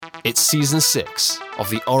It's season 6 of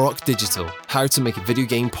the Auroch Digital How to Make a Video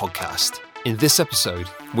Game podcast. In this episode,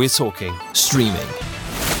 we're talking streaming.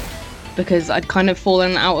 Because I'd kind of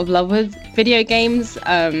fallen out of love with video games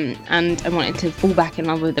and I wanted to fall back in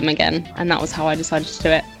love with them again. And that was how I decided to do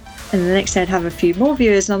it. And the next day I'd have a few more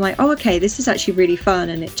viewers and I'm like, oh, okay, this is actually really fun.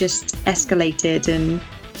 And it just escalated. And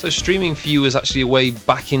So streaming for you is actually a way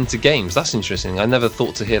back into games. That's interesting. I never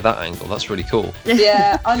thought to hear that angle. That's really cool.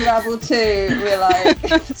 Yeah, Unravel 2, we're like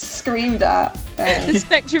screamed at. The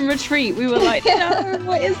Spectrum Retreat, we were like, no,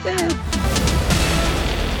 what is this?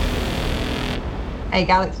 Hey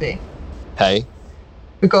Galaxy, Hey.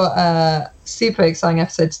 we've got a super exciting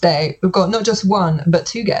episode today. We've got not just one, but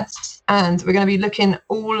 2 guests. And we're going to be looking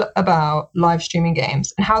all about live streaming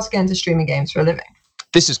games and how to get into streaming games for a living.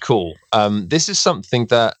 This is cool. This is something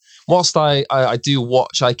that, whilst I do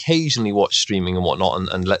watch, I occasionally watch streaming and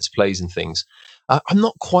whatnot and Let's Plays and things. I'm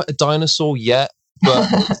not quite a dinosaur yet, but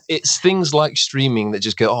it's things like streaming that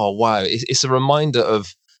just go, oh, wow. It's a reminder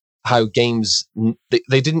of how games,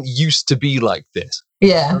 they didn't used to be like this.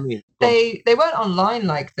 Yeah, I mean, they weren't online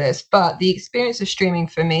like this, but the experience of streaming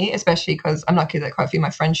for me, especially because I'm lucky that quite a few of my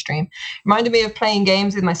friends stream, reminded me of playing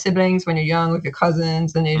games with my siblings when you're young, with your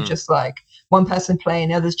cousins, and you're just like one person playing,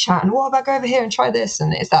 the others chatting, what about go over here and try this?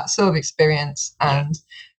 And it's that sort of experience. And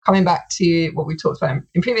coming back to what we talked about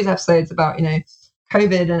in previous episodes about, you know,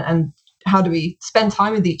 COVID and how do we spend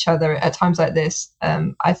time with each other at times like this?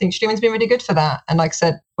 I think streaming's been really good for that. And like I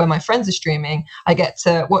said, when my friends are streaming, I get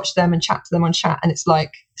to watch them and chat to them on chat, and it's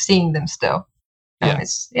like seeing them still.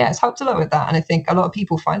 It's helped a lot with that. And I think a lot of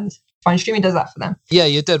people find streaming does that for them. Yeah,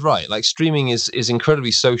 you're dead right. Like streaming is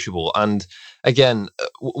incredibly sociable. And again,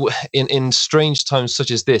 in strange times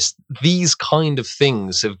such as this, these kind of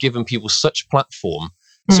things have given people such platform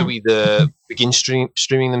to either begin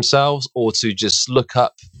streaming themselves or to just look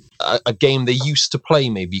up a game they used to play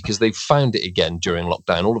maybe because they've found it again during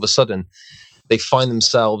lockdown. All of a sudden, they find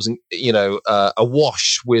themselves,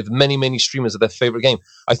 awash with many streamers of their favorite game.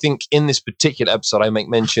 I think in this particular episode, I make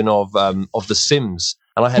mention of The Sims,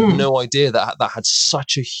 and I had no idea that had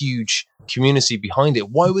such a huge community behind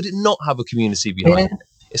it. Why would it not have a community behind it?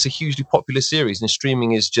 It's a hugely popular series, and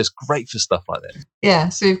streaming is just great for stuff like that. Yeah,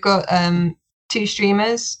 so we've got 2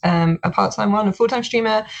 streamers, a part-time one, a full-time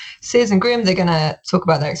streamer, Sis and Grim. They're going to talk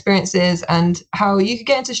about their experiences and how you could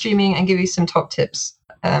get into streaming and give you some top tips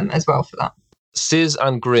as well for that. Sis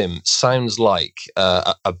and Grim sounds like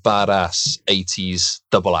a badass 80s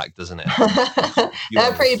double act, doesn't it?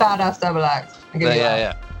 They're a pretty badass double act.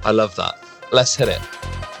 Yeah. I love that. Let's hit it.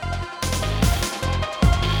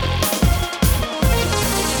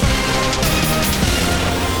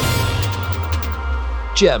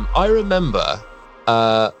 Jem, I remember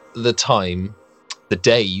the time, the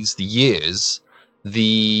days, the years,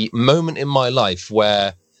 the moment in my life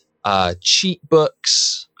where cheat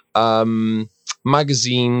books,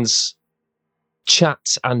 magazines,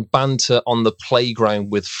 chat and banter on the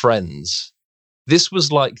playground with friends. This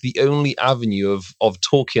was like the only avenue of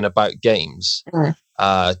talking about games.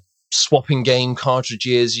 Swapping game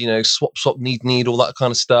cartridges, swap, need, all that kind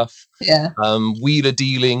of stuff. Yeah. Wheeler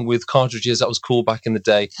dealing with cartridges, that was cool back in the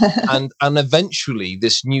day. and eventually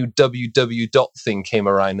this new WW dot thing came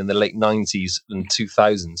around in the late 90s and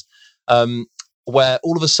 2000s, where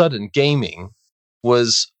all of a sudden gaming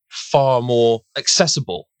was far more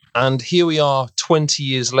accessible. And here we are 20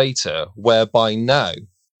 years later, whereby now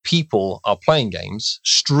people are playing games,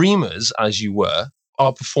 streamers, as you were,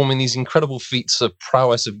 are performing these incredible feats of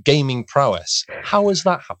prowess, of gaming prowess. How has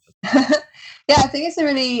that happened? Yeah, I think it's a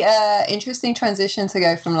really interesting transition to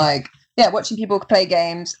go from watching people play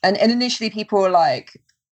games. And initially people were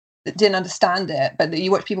didn't understand it, but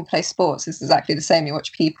you watch people play sports, it's exactly the same. You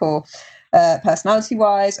watch people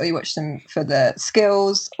personality-wise, or you watch them for the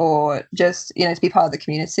skills, or just, to be part of the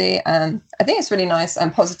community. And I think it's really nice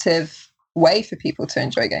and positive way for people to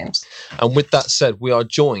enjoy games. And with that said, we are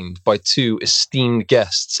joined by 2 esteemed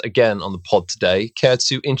guests again on the pod today. Care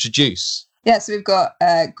to introduce? Yeah, so we've got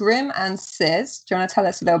Grim and Sis. Do you want to tell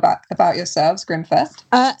us a little bit about yourselves? Grim first.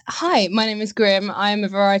 Hi, my name is Grim. I'm a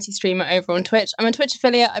variety streamer over on Twitch. I'm a Twitch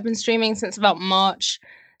affiliate. I've been streaming since about March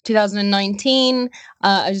 2019.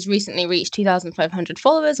 I just recently reached 2,500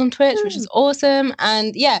 followers on Twitch, which is awesome.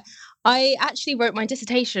 And yeah, I actually wrote my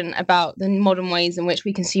dissertation about the modern ways in which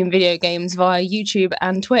we consume video games via YouTube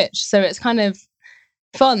and Twitch. So it's kind of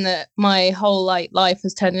fun that my whole life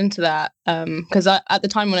has turned into that. Because at the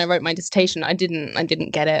time when I wrote my dissertation, I didn't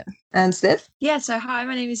get it. And Sis? yeah, so hi,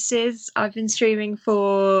 my name is Sis. I've been streaming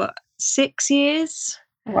for 6 years.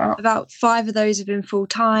 Wow. About 5 of those have been full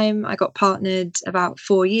time. I got partnered about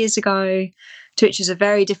 4 years ago Twitch was a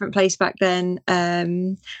very different place back then.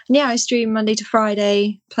 And yeah, I stream Monday to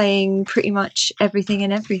Friday, playing pretty much everything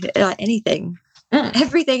and everything, like anything.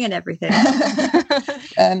 Everything and everything.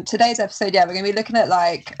 Today's episode, we're going to be looking at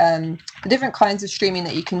like the different kinds of streaming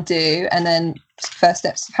that you can do, and then first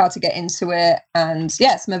steps of how to get into it, and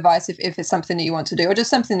some advice if it's something that you want to do or just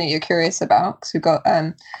something that you're curious about, because we've got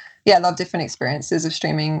a lot of different experiences of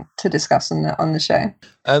streaming to discuss on the show.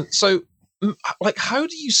 So like, how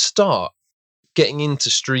do you start getting into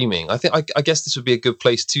streaming? I guess this would be a good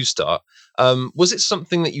place to start. Was it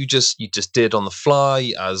something that you just did on the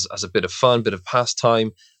fly as a bit of fun, bit of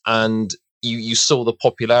pastime, and you saw the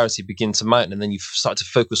popularity begin to mount, and then you started to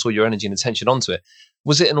focus all your energy and attention onto it?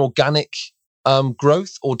 Was it an organic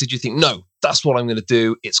growth, or did you think, no, that's what I'm going to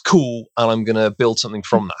do, it's cool, and I'm going to build something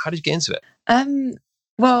from that? How did you get into it?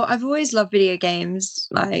 Well, I've always loved video games,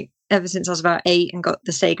 like ever since I was about 8 and got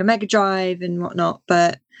the Sega Mega Drive and whatnot.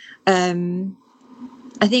 But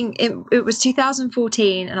I think it was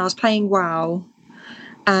 2014 and I was playing WoW,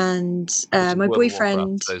 and my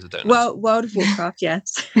boyfriend, World of Warcraft,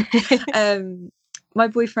 yes. My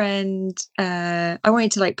boyfriend, I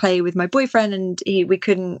wanted to like play with my boyfriend, and we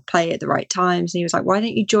couldn't play at the right times. And he was like, why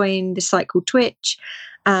don't you join this site called Twitch,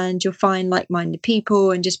 and you'll find like-minded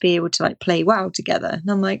people and just be able to like play WoW together.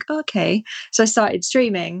 And I'm like, okay. So I started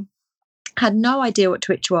streaming. Had no idea what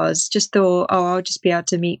Twitch was, just thought, I'll just be able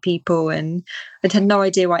to meet people, and I had no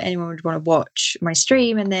idea why anyone would want to watch my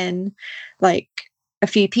stream. And then like a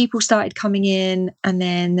few people started coming in, and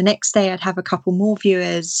then the next day I'd have a couple more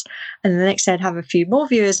viewers, and the next day I'd have a few more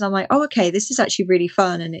viewers, and I'm like, okay, this is actually really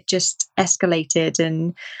fun. And it just escalated,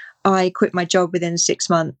 and I quit my job within 6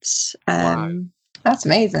 months. Wow. That's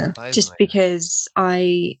amazing. Just because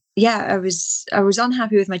I was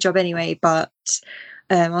unhappy with my job anyway, but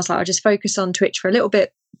I was like, I'll just focus on Twitch for a little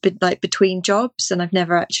bit, like between jobs, and I've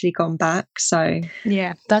never actually gone back. So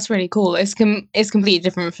yeah, that's really cool. It's completely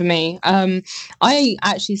different for me. I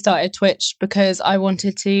actually started Twitch because I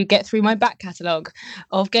wanted to get through my back catalogue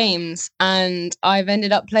of games, and I've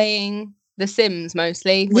ended up playing The Sims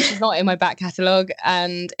mostly, which is not in my back catalogue,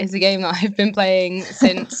 and is a game that I've been playing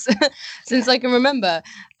since since I can remember.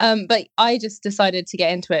 But I just decided to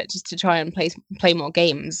get into it just to try and play more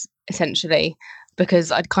games, essentially,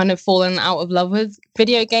 because I'd kind of fallen out of love with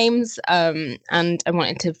video games, and I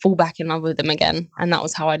wanted to fall back in love with them again. And that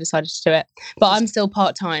was how I decided to do it. But I'm still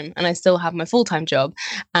part-time, and I still have my full-time job,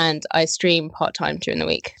 and I stream part-time during the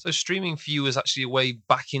week. So streaming for you is actually a way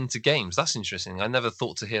back into games. That's interesting. I never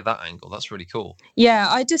thought to hear that angle. That's really cool. Yeah,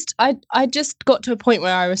 I just got to a point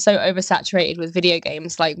where I was so oversaturated with video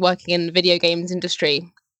games, like working in the video games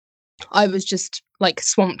industry. I was just like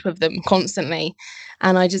swamped with them constantly,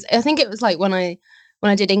 and I think it was like when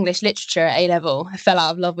I did English literature at A-level, I fell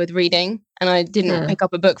out of love with reading, and I didn't pick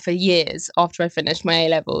up a book for years after I finished my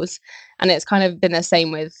A-levels. And it's kind of been the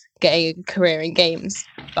same with getting a career in games.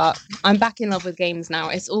 But I'm back in love with games now.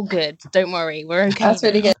 It's all good. Don't worry, we're okay. That's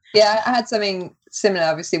really good. Yeah, I had something similar.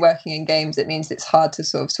 Obviously, working in games, it means it's hard to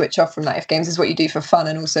sort of switch off from that. If games is what you do for fun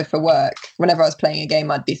and also for work, whenever I was playing a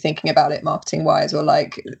game, I'd be thinking about it marketing-wise, or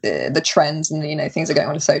like the trends and things that are going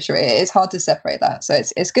on social. It's hard to separate that. So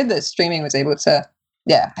it's good that streaming was able to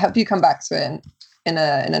help you come back to it in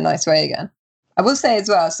a nice way again. I will say as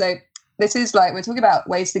well, so this is like, we're talking about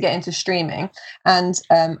ways to get into streaming, and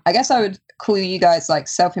I guess I would call you guys like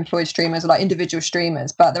self-employed streamers or like individual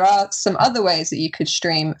streamers, but there are some other ways that you could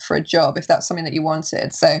stream for a job if that's something that you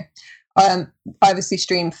wanted. So I obviously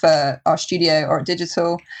stream for our studio or at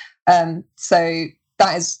Digital, so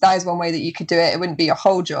that is one way that you could do it. It wouldn't be a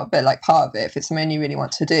whole job, but like part of it, if it's something you really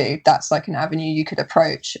want to do, that's like an avenue you could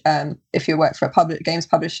approach. If you work for a games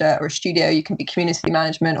publisher or a studio, you can be community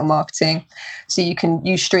management or marketing. So you can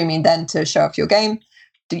use streaming then to show off your game.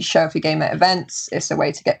 Do you show off your game at events? It's a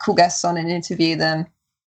way to get cool guests on and interview them.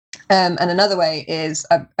 And another way is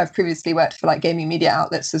I've previously worked for like gaming media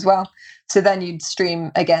outlets as well. So then you'd stream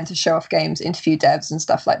again to show off games, interview devs and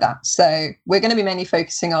stuff like that. So we're going to be mainly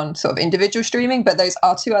focusing on sort of individual streaming, but those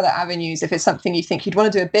are two other avenues if it's something you think you'd want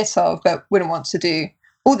to do a bit of, but wouldn't want to do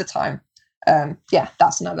all the time.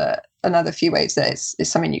 That's another few ways that it's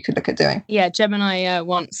something you could look at doing. Yeah, Gem and I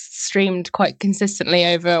once streamed quite consistently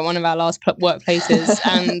over one of our last workplaces,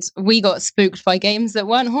 and we got spooked by games that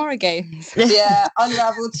weren't horror games. Yeah,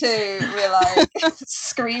 Unravel 2, we're like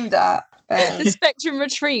screamed at. The Spectrum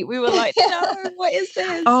Retreat, we were like, no, what is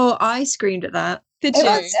this? Oh, I screamed at that. Did you?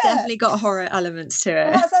 It's definitely got horror elements to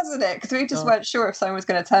it. Well, that's, hasn't it? Because we just weren't sure if someone was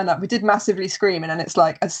going to turn up. We did massively scream, and then it's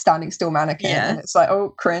like a standing still mannequin, and it's like, oh,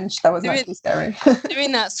 cringe. That wasn't actually scary.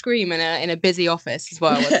 Doing that scream in a busy office as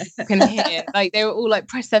well, where you can hear, like, they were all like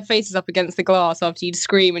press their faces up against the glass after you'd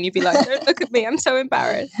scream, and you'd be like, "Don't look at me, I'm so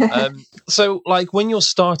embarrassed." So, like, when you're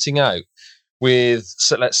starting out with,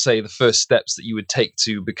 so let's say, the first steps that you would take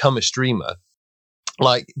to become a streamer,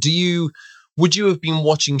 like, would you have been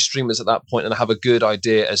watching streamers at that point and have a good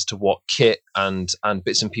idea as to what kit and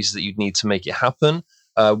bits and pieces that you'd need to make it happen?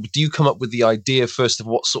 Do you come up with the idea first of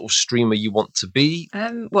what sort of streamer you want to be?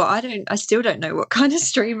 Well, I still don't know what kind of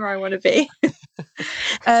streamer I want to be.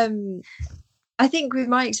 I think with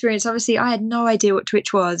my experience, obviously, I had no idea what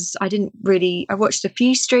Twitch was. I watched a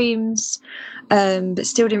few streams, but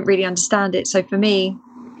still didn't really understand it. So for me,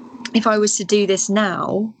 if I was to do this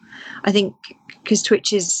now, I think because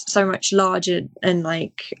Twitch is so much larger and,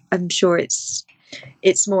 like, I'm sure it's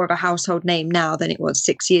more of a household name now than it was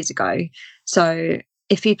 6 years ago. So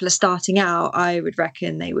if people are starting out, I would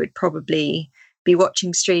reckon they would probably be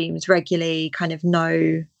watching streams regularly, kind of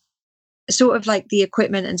know sort of like the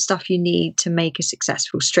equipment and stuff you need to make a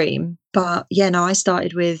successful stream. But yeah, no, I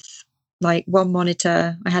started with like one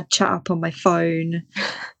monitor. I had chat up on my phone.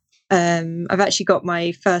 I've actually got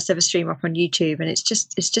my first ever stream up on YouTube, and it's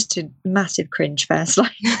just a massive cringe fest.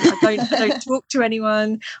 Like, I don't talk to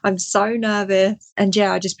anyone. I'm so nervous, and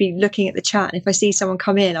yeah, I'd just be looking at the chat, and if I see someone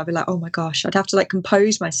come in, I'd be like, oh my gosh, I'd have to like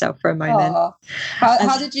compose myself for a moment.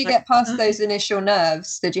 How did you get past those initial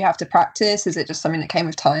nerves? Did you have to practice? Is it just something that came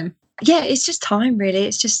with time? Yeah, it's just time, really.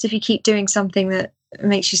 It's just if you keep doing something that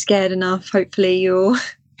makes you scared enough, hopefully you'll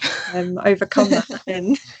overcome that.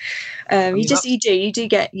 And you do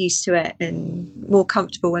get used to it and more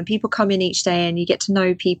comfortable. When people come in each day and you get to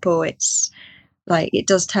know people, it's like it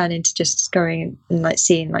does turn into just going and like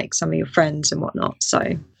seeing like some of your friends and whatnot. So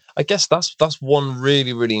I guess that's one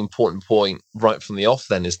really, really important point right from the off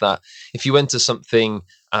then, is that if you enter something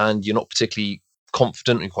and you're not particularly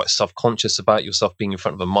confident and quite self-conscious about yourself being in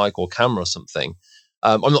front of a mic or camera or something,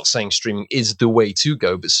 I'm not saying streaming is the way to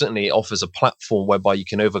go, but certainly it offers a platform whereby you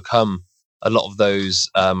can overcome a lot of those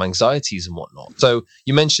anxieties and whatnot. So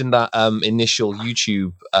you mentioned that initial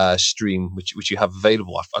YouTube stream, which you have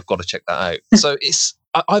available. I've got to check that out. So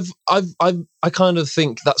I kind of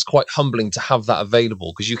think that's quite humbling to have that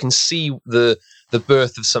available, because you can see the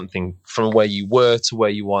birth of something from where you were to where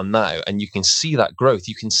you are now, and you can see that growth.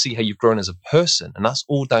 You can see how you've grown as a person, and that's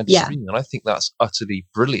all down to streaming. And I think that's utterly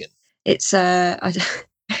brilliant. It's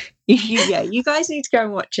you guys need to go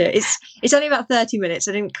and watch it. It's only about 30 minutes.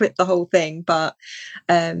 I didn't clip the whole thing, but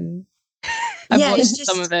I've watched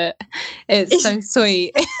some of it. It's so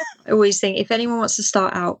sweet. I always think if anyone wants to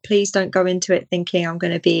start out, please don't go into it thinking I'm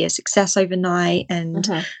going to be a success overnight and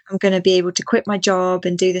I'm going to be able to quit my job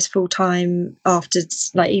and do this full time after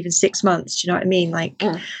like even 6 months. Do you know what I mean? Like,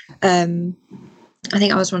 I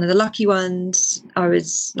think I was one of the lucky ones. I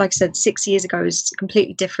was, like I said, 6 years ago, it was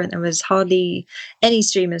completely different. There was hardly any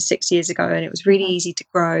streamers 6 years ago, and it was really easy to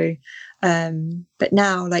grow. But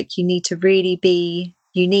now, like, you need to really be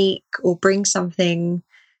unique or bring something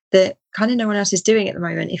that kind of no one else is doing at the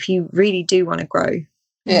moment if you really do want to grow.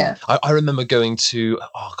 Yeah. I remember going to,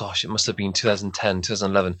 it must have been 2010,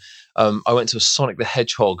 2011. I went to a Sonic the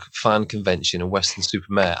Hedgehog fan convention in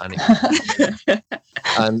Weston-super-Mare,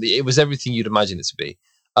 and it was everything you'd imagine it to be.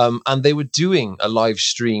 And they were doing a live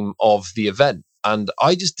stream of the event, and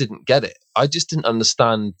I just didn't get it. I just didn't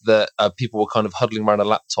understand that people were kind of huddling around a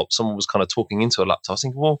laptop. Someone was kind of talking into a laptop. I was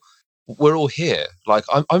thinking, well, we're all here. Like,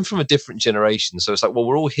 I'm from a different generation, so it's like, well,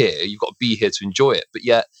 we're all here. You've got to be here to enjoy it. But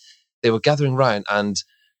yet they were gathering around and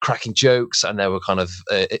cracking jokes, and there were kind of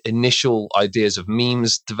initial ideas of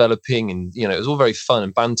memes developing, and it was all very fun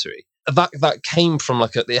and bantery. That came from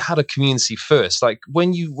it had a community first. Like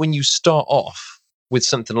when you start off with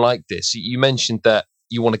something like this, you mentioned that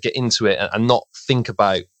you want to get into it and not think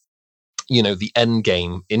about the end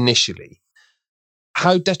game initially.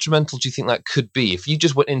 How detrimental do you think that could be if you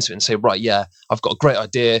just went into it and say, right, yeah, I've got a great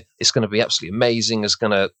idea, it's going to be absolutely amazing, it's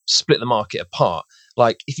going to split the market apart?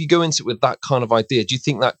 Like, if you go into it with that kind of idea, do you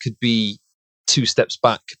think that could be 2 steps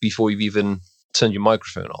back before you've even turned your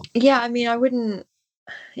microphone on? Yeah, I mean, I wouldn't,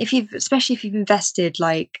 especially if you've invested,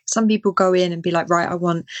 like some people go in and be like, right, I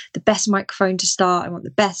want the best microphone to start, I want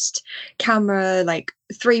the best camera, like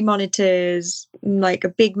 3 monitors, like a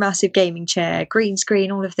big massive gaming chair, green screen,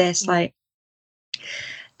 all of this, like,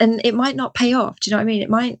 and it might not pay off. Do you know what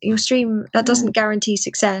I mean? Your stream, that doesn't guarantee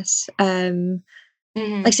success.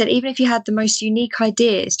 Like I said, even if you had the most unique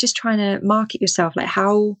idea, it's just trying to market yourself. Like,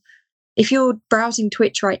 how if you're browsing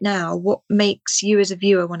Twitch right now, what makes you as a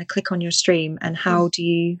viewer want to click on your stream, and how do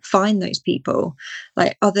you find those people?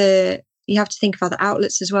 Like you have to think of other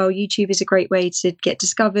outlets as well. YouTube is a great way to get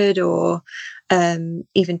discovered, or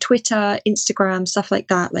even Twitter, Instagram, stuff like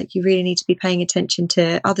that. Like you really need to be paying attention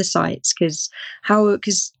to other sites, because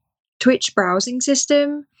Twitch browsing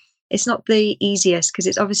system, it's not the easiest, because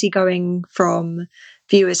it's obviously going from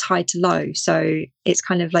viewers high to low. So it's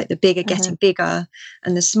kind of like the big are getting bigger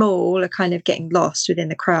and the small are kind of getting lost within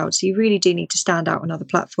the crowd. So you really do need to stand out on other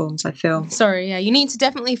platforms, I feel. Sorry, yeah. You need to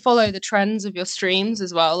definitely follow the trends of your streams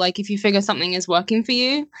as well. Like if you figure something is working for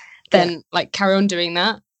you, then like carry on doing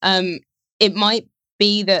that. It might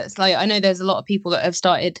be that, like, I know there's a lot of people that have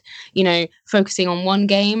started, focusing on one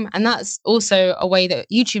game, and that's also a way that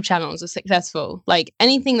YouTube channels are successful. Like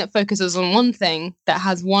anything that focuses on one thing that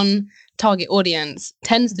has one target audience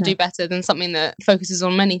tends to do better than something that focuses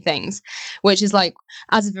on many things, which is like,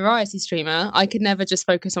 as a variety streamer, I could never just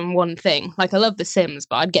focus on one thing. Like I love The Sims,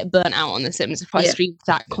 but I'd get burnt out on The Sims if I streamed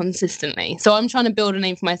that consistently. So I'm trying to build a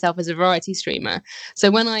name for myself as a variety streamer.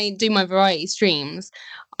 So when I do my variety streams,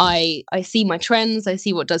 I see my trends, I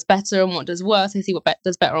see what does better and what does worse, I see what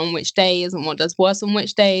does better on which days and what does worse on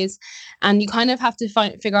which days. And you kind of have to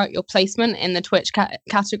figure out your placement in the Twitch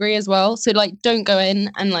category as well. So like, don't go in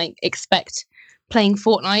and like expect playing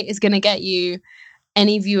Fortnite is going to get you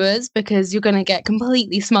any viewers, because you're going to get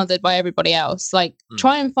completely smothered by everybody else. Like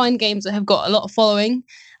try and find games that have got a lot of following,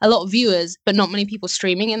 a lot of viewers, but not many people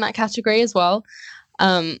streaming in that category as well.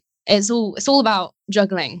 It's all about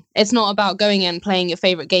juggling. It's not about going in playing your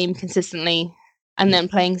favorite game consistently and then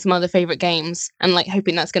playing some other favorite games and like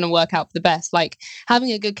hoping that's going to work out for the best. Like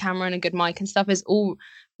having a good camera and a good mic and stuff is all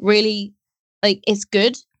really, like, it's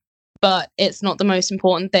good, but it's not the most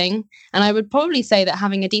important thing. And I would probably say that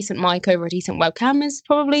having a decent mic over a decent webcam is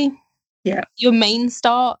probably your main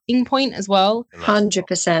starting point as well.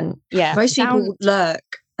 100%. Yeah. Most people lurk.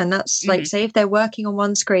 And that's like, say if they're working on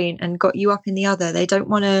one screen and got you up in the other, they don't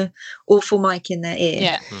want an awful mic in their ear.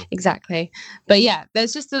 Yeah, exactly. But yeah,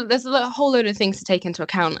 there's a whole load of things to take into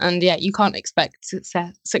account. And yeah, you can't expect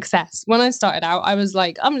success. When I started out, I was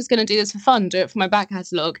like, I'm just going to do this for fun, do it for my back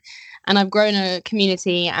catalogue. And I've grown a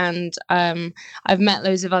community, and I've met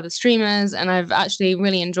loads of other streamers, and I've actually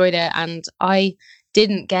really enjoyed it. And I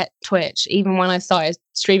didn't get Twitch even when I started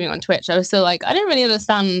streaming on Twitch. I was still like, I don't really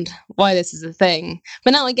understand why this is a thing,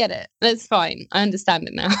 but now I get it. That's fine. I understand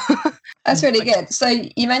it now. That's really good. So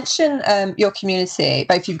you mentioned your community.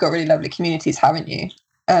 Both you've got really lovely communities, haven't you?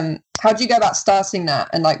 How do you go about starting that,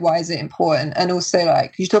 and like why is it important? And also,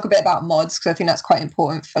 like, could you talk a bit about mods, because I think that's quite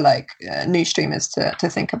important for like new streamers to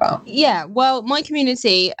think about. Yeah, well, my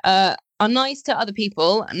community are nice to other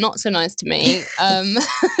people, not so nice to me.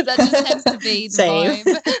 That just tends to be the vibe.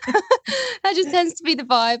 That just tends to be the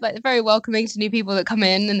vibe. Like, they're very welcoming to new people that come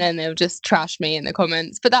in, and then they'll just trash me in the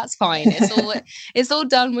comments. But that's fine. It's all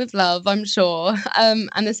done with love, I'm sure.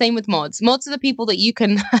 And the same with mods. Mods are the people that you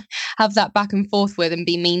can have that back and forth with and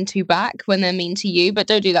be mean to back when they're mean to you. But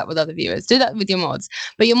don't do that with other viewers. Do that with your mods.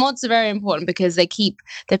 But your mods are very important because they keep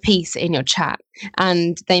the peace in your chat,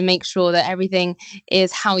 and they make sure that everything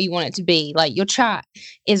is how you want it to be. Like, your chat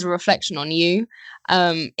is a reflection on you.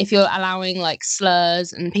 If you're allowing like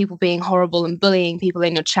slurs and people being horrible and bullying people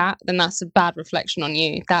in your chat, then that's a bad reflection on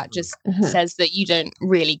you. That just says that you don't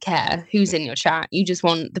really care who's in your chat. You just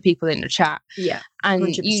want the people in your chat. Yeah, and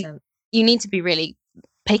 100%. You need to be really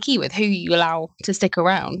picky with who you allow to stick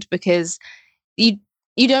around, because you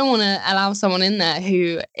don't want to allow someone in there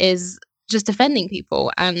who is just offending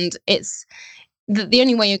people. And it's the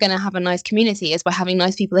only way you're going to have a nice community is by having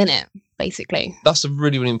nice people in it, basically. That's a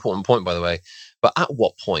really, really important point, by the way. But at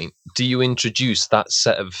what point do you introduce that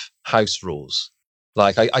set of house rules?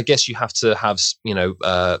 Like, I guess you have to have,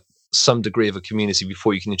 some degree of a community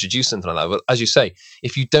before you can introduce something like that. But as you say,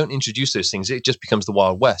 if you don't introduce those things, it just becomes the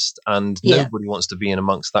Wild West, and nobody wants to be in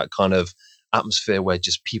amongst that kind of atmosphere where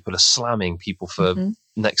just people are slamming people for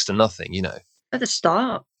next to nothing, At the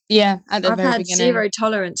start. Yeah, at the I've very had beginning. zero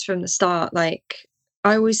tolerance from the start. Like,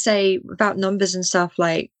 I always say about numbers and stuff,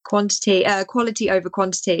 like quality over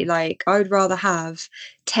quantity. Like, I would rather have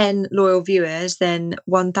 10 loyal viewers than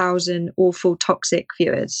 1,000 awful toxic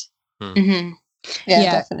viewers. Mm-hmm.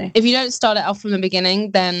 Yeah, definitely. If you don't start it off from the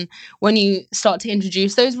beginning, then when you start to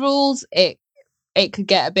introduce those rules, it could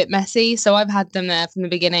get a bit messy. So I've had them there from the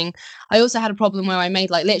beginning. I also had a problem where I made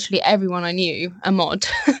like literally everyone I knew a mod,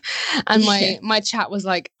 and my chat was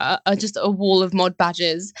like just a wall of mod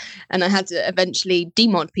badges, and I had to eventually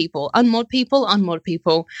demod people, unmod people.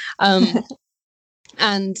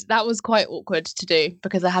 And that was quite awkward to do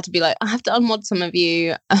because I had to be like, I have to unmod some of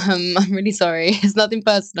you. I'm really sorry. It's nothing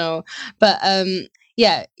personal. But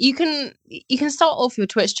yeah, you can start off your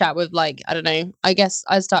Twitch chat with like, I don't know, I guess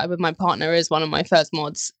I started with my partner as one of my first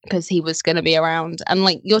mods because he was going to be around, and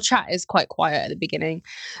like your chat is quite quiet at the beginning.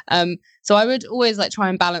 So I would always like try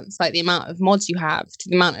and balance like the amount of mods you have to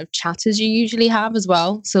the amount of chatters you usually have as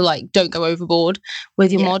well. So like don't go overboard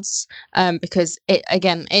with your mods, because it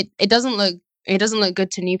doesn't look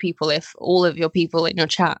good to new people if all of your people in your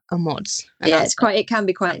chat are mods. It can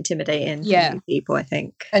be quite intimidating for new people, I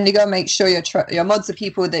think. And you got to make sure your mods are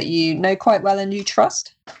people that you know quite well and you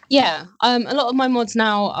trust. Yeah, a lot of my mods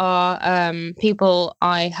now are people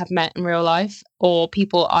I have met in real life or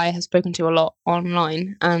people I have spoken to a lot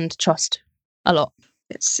online and trust a lot.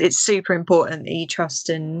 It's super important that you trust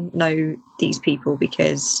and know these people,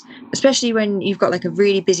 because especially when you've got like a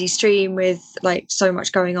really busy stream with like so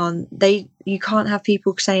much going on, you can't have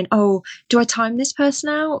people saying, oh, do I time this person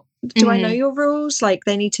out? Do I know your rules? Like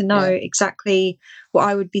they need to know exactly what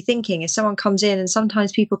I would be thinking if someone comes in, and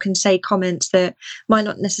sometimes people can say comments that might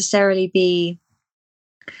not necessarily be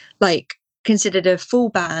like considered a full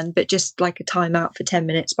ban, but just like a timeout for 10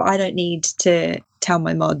 minutes. But I don't need to tell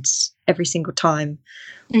my mods every single time.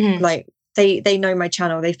 Like they know my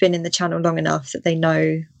channel. They've been in the channel long enough that they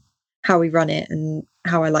know how we run it and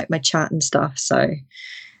how I like my chat and stuff. So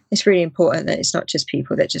it's really important that it's not just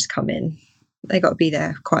people that just come in. They got to be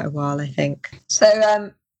there quite a while, I think. So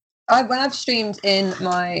when I've streamed in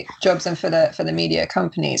my jobs and for the media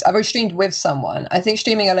companies, I've always streamed with someone. I think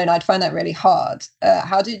streaming alone, I'd find that really hard.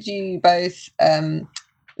 How did you both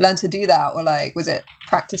learn to do that? Or like, was it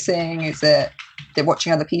practicing? Is it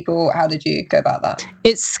watching other people? How did you go about that?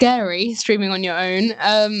 It's scary streaming on your own.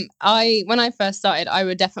 When I first started, I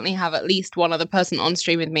would definitely have at least one other person on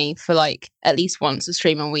stream with me for like at least once a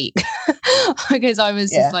stream a week because I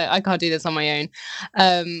was just like, I can't do this on my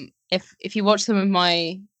own. If you watch some of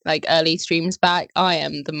my like early streams back, I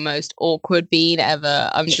am the most awkward bean ever.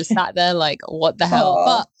 I'm just sat there like, what the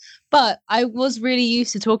hell? But I was really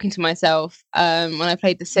used to talking to myself when I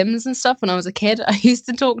played The Sims and stuff when I was a kid. I used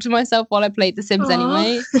to talk to myself while I played The Sims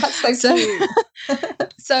anyway. That's so cute.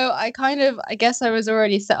 So I guess I was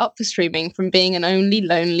already set up for streaming from being an only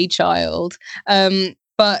lonely child.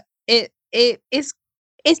 But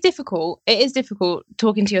it's difficult. It is difficult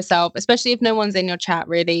talking to yourself, especially if no one's in your chat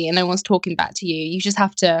really and no one's talking back to you. You just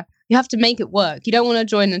have to make it work. You don't want to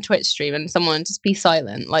join a Twitch stream and someone just be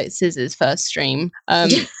silent, like Scissor's first stream.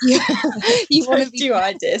 You want to be.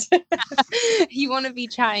 I did. You want to be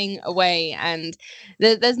chatting away, and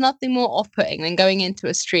there's nothing more off-putting than going into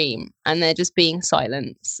a stream and there just being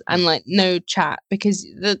silence and like no chat, because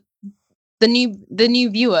the new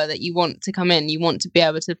viewer that you want to come in, you want to be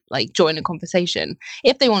able to like join a conversation.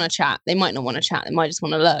 If they want to chat, they might not want to chat, they might just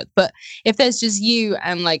want to lurk. But if there's just you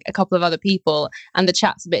and like a couple of other people and the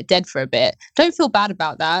chat's a bit dead for a bit, don't feel bad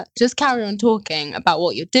about that. Just carry on talking about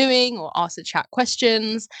what you're doing or ask the chat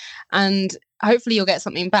questions, and hopefully you'll get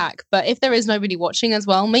something back. But if there is nobody watching as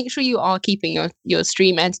well, make sure you are keeping your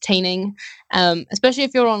stream entertaining, especially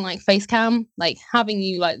if you're on like Facecam, like having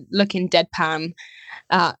you like looking deadpan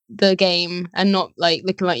at the game and not like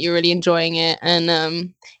looking like you're really enjoying it,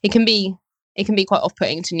 and it can be quite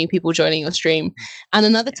off-putting to new people joining your stream. And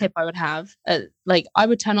another tip I would have, like I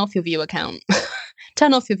would turn off your view account.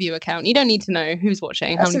 Turn off your view account. You don't need to know who's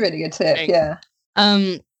watching. That's a really good tip. Yeah.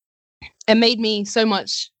 It made me so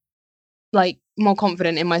much like more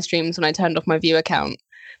confident in my streams when I turned off my view account,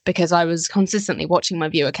 because I was consistently watching my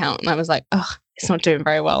view account and I was like, oh, it's not doing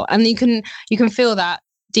very well. And you can feel that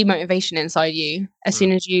demotivation inside you as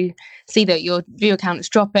soon as you see that your view account is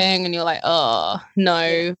dropping and you're like, oh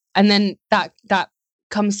no. And then that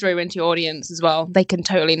comes through into your audience as well. They can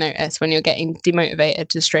totally notice when you're getting demotivated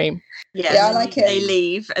to stream. Yeah, I like it. They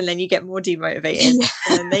leave and then you get more demotivated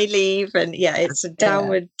and then they leave, and it's a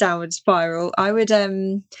downward spiral. I would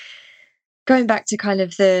going back to kind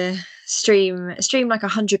of the stream like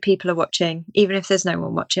 100 people are watching, even if there's no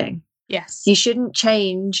one watching. Yes. You shouldn't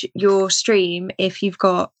change your stream if you've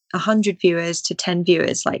got 100 viewers to 10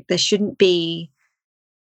 viewers. Like there shouldn't be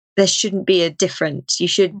a difference. You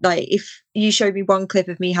should, like, if you show me one clip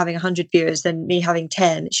of me having 100 viewers then me having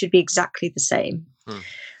 10, it should be exactly the same.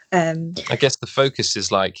 I guess the focus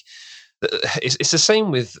is like, it's the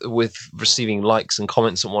same with receiving likes and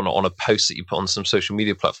comments and whatnot on a post that you put on some social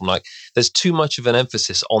media platform. Like there's too much of an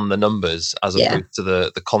emphasis on the numbers as opposed to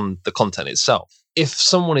the content itself. If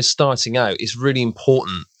someone is starting out, it's really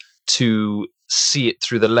important to see it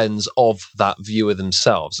through the lens of that viewer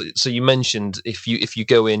themselves. So you mentioned if you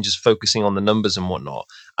go in just focusing on the numbers and whatnot,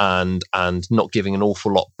 and not giving an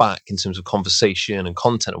awful lot back in terms of conversation and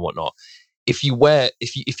content and whatnot. If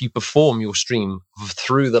you perform your stream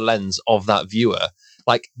through the lens of that viewer,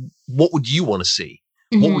 like, what would you want to see?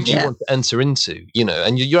 What would you want to enter into?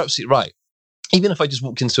 And you're absolutely right. Even if I just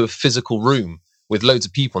walked into a physical room with loads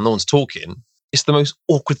of people and no one's talking, it's the most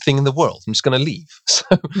awkward thing in the world. I'm just going to leave. So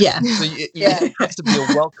it has to be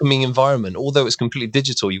a welcoming environment. Although it's completely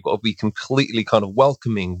digital, you've got to be completely kind of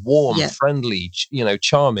welcoming, warm, friendly,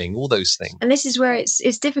 charming, all those things. And this is where it's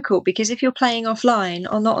difficult, because if you're playing offline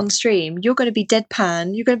or not on stream, you're going to be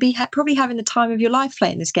deadpan. You're going to be probably having the time of your life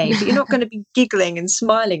playing this game, but you're not going to be giggling and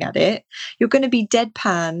smiling at it. You're going to be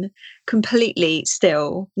deadpan, completely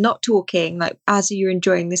still, not talking, like, as you're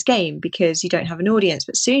enjoying this game, because you don't have an audience.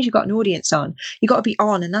 But as soon as you've got an audience on, you got to be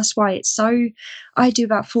on. And that's why I do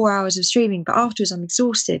about 4 hours of streaming, but afterwards I'm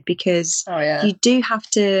exhausted, because you do have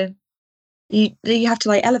to you have to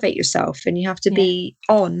like elevate yourself, and you have to be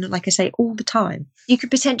on, like I say, all the time. You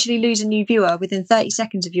could potentially lose a new viewer within 30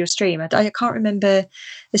 seconds of your stream. I can't remember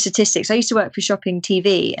the statistics. I used to work for Shopping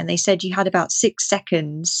TV, and they said you had about 6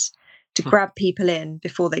 seconds to grab people in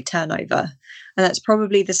before they turn over. And that's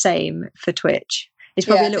probably the same for Twitch. It's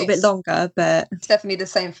probably a little bit longer, but it's definitely the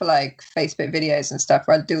same for like Facebook videos and stuff,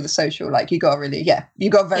 where I do the social, like you got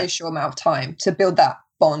a very short amount of time to build that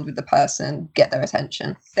bond with the person, get their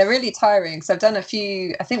attention. They're really tiring. So I've done a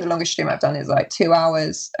few, I think the longest stream I've done is like 2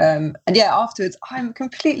 hours. And afterwards I'm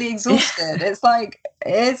completely exhausted. It's like,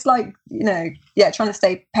 trying to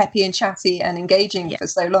stay peppy and chatty and engaging for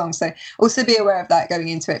so long. So also be aware of that going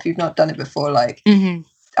into it if you've not done it before. Like,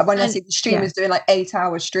 when I see the streamers doing like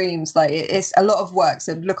 8-hour streams, like it's a lot of work.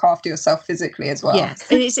 So look after yourself physically as well. Yes,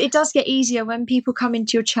 it does get easier when people come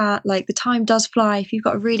into your chat. Like, the time does fly. If you've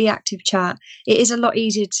got a really active chat, it is a lot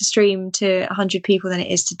easier to stream to 100 people than it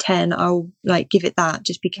is to 10. I'll like give it that,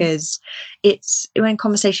 just because it's when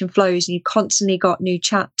conversation flows and you've constantly got new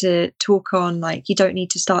chat to talk on. Like, you don't need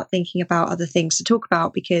to start thinking about other things to talk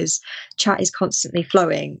about, because chat is constantly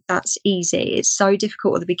flowing. That's easy. It's so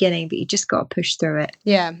difficult at the beginning, but you just got to push through it.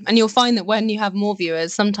 Yeah, and you'll find that when you have more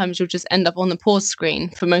viewers, sometimes you'll just end up on the pause screen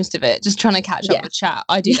for most of it, just trying to catch up with chat.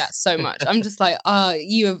 I do that so much. I'm just like,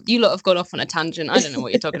 you lot have gone off on a tangent. I don't know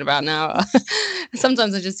what you're talking about now.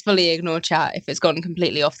 Sometimes I just fully ignore chat if it's gone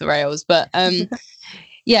completely off the rails. But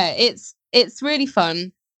it's really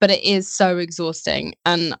fun, but it is so exhausting.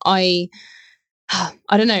 And I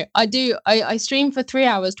don't know. I stream for 3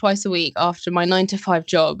 hours twice a week after my 9-to-5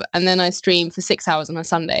 job, and then I stream for 6 hours on a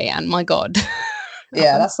Sunday. And my God.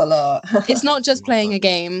 Yeah, that's a lot. It's not just playing a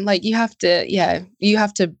game. Like, you have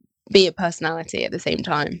to be a personality at the same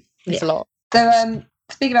time. It's a lot. So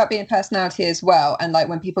speaking about being a personality as well, and like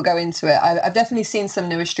when people go into it, I've definitely seen some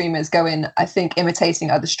newer streamers go in, I think, imitating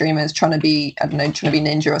other streamers, trying to be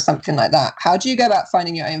ninja or something like that. How do you go about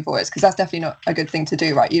finding your own voice? Because that's definitely not a good thing to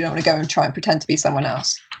do, right? You don't want to go and try and pretend to be someone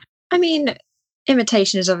else. I mean,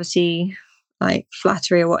 imitation is obviously like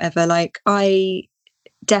flattery or whatever. Like, I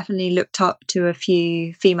definitely looked up to a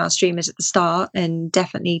few female streamers at the start, and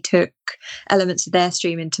definitely took elements of their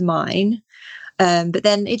stream into mine. But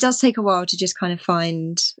then it does take a while to just kind of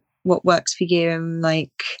find what works for you. And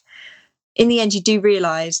like, in the end, you do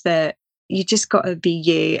realize that you just got to be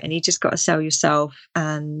you, and you just got to sell yourself.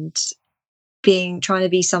 And trying to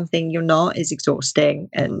be something you're not is exhausting.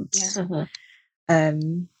 And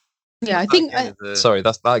I think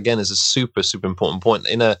that again is a super, super important point.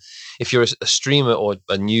 If you're a streamer or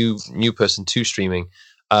a new person to streaming,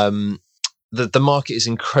 the market is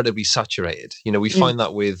incredibly saturated. We find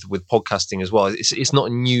that with podcasting as well. It's not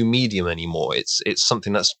a new medium anymore. It's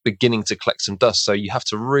something that's beginning to collect some dust. So you have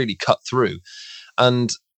to really cut through. And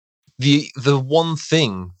the one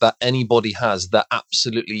thing that anybody has that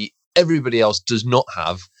absolutely everybody else does not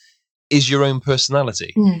have is your own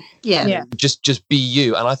personality. Just be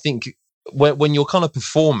you. And I think when you're kind of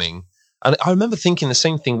performing, and I remember thinking the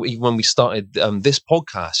same thing when we started this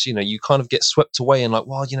podcast, you kind of get swept away and like,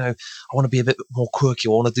 well, I want to be a bit more quirky,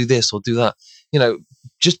 or I want to do this or do that.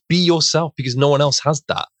 Just be yourself, because no one else has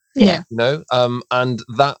that. And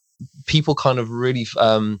that people kind of really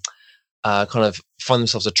kind of find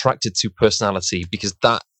themselves attracted to personality, because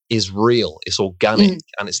that is real, it's organic,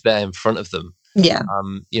 and it's there in front of them.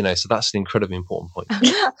 So that's an incredibly important point.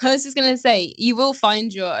 I was just going to say, you will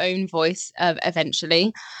find your own voice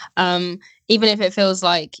eventually. Even if it feels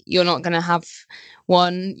like you're not going to have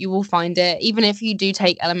one, you will find it. Even if you do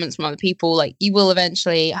take elements from other people, like, you will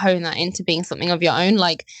eventually hone that into being something of your own.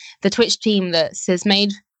 Like the Twitch team that Sis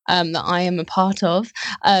made, that I am a part of,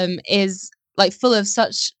 is like full of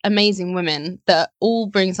such amazing women that all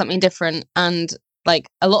bring something different, and like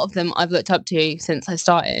a lot of them I've looked up to since I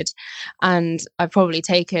started, and I've probably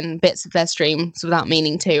taken bits of their streams without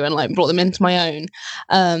meaning to and like brought them into my own.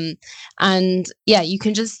 And yeah, you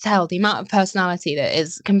can just tell the amount of personality that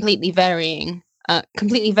is completely varied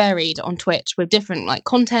on Twitch, with different like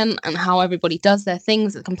content, and how everybody does their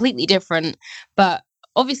things are completely different. But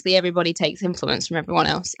obviously everybody takes influence from everyone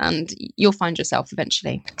else, and you'll find yourself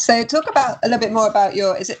eventually. So talk about a little bit more about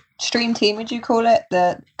your, is it stream team, would you call it?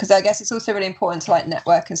 Because I guess it's also really important to like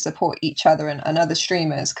network and support each other and other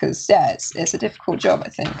streamers, because yeah, it's a difficult job, I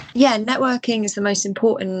think. Yeah, networking is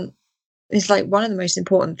is like one of the most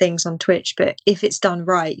important things on Twitch, but if it's done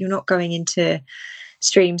right, you're not going into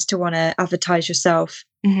streams to want to advertise yourself.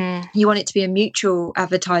 Mm-hmm. You want it to be a mutual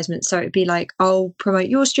advertisement, so it'd be like, I'll promote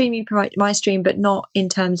your stream, you promote my stream, but not in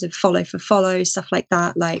terms of follow for follow, stuff like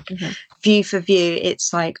that, like view for view.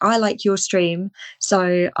 It's like, I like your stream,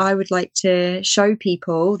 so I would like to show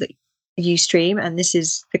people that you stream and this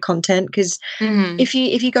is the content. Because if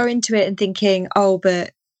you go into it and thinking, oh,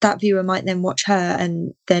 but that viewer might then watch her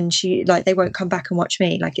and then they won't come back and watch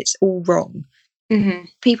me, like it's all wrong.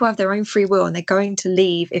 People have their own free will and they're going to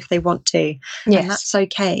leave if they want to. Yes. And that's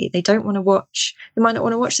okay. They don't want to watch, they might not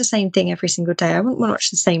want to watch the same thing every single day. I wouldn't want to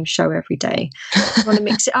watch the same show every day. You want to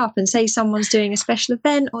mix it up and say someone's doing a special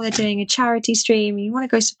event or they're doing a charity stream. You want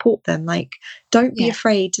to go support them. Like, don't be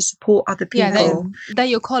afraid to support other people. Yeah, they're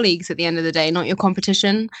your colleagues at the end of the day, not your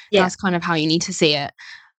competition. Yeah. That's kind of how you need to see it.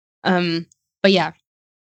 But yeah,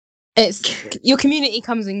 it's your community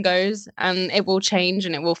comes and goes and it will change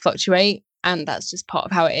and it will fluctuate. And that's just part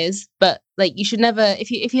of how it is. But like, you should never, if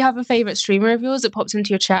you have a favorite streamer of yours that pops into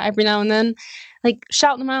your chat every now and then, like,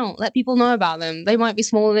 shout them out, let people know about them. They might be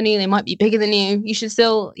smaller than you, they might be bigger than you. You should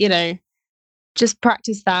still, just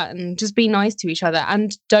practice that and just be nice to each other,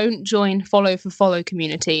 and don't join follow for follow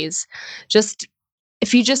communities.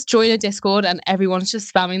 If you just join a Discord and everyone's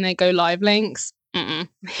just spamming their go live links,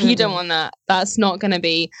 you don't want that. That's not going to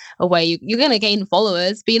be a way you're going to gain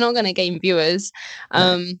followers, but you're not going to gain viewers.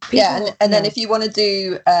 And then if you want to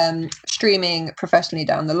do streaming professionally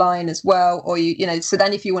down the line as well, or so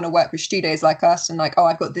then if you want to work with studios like us and like, oh,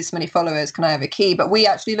 I've got this many followers, can I have a key? But we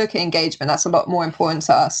actually look at engagement. That's a lot more important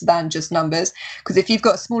to us than just numbers, because if you've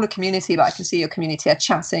got a smaller community, but I can see your community are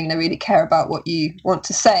chatting, they really care about what you want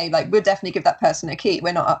to say, like, we'll definitely give that person a key.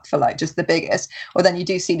 We're not up for like just the biggest. Or then you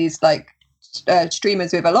do see these like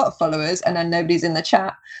streamers with a lot of followers and then nobody's in the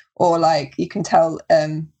chat, or like you can tell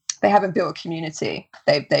they haven't built a community.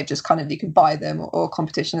 They've just kind of, you can buy them or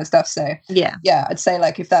competition and stuff. So yeah, I'd say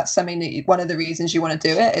like if that's something that one of the reasons you want to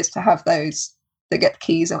do it is to have those that get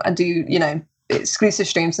keys and do exclusive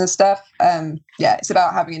streams and stuff. It's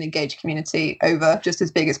about having an engaged community over just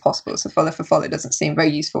as big as possible. So follow for follow doesn't seem very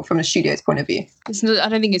useful from a studio's point of view. I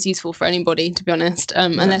don't think it's useful for anybody, to be honest,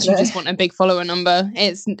 unless you just want a big follower number.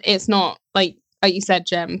 It's not like you said,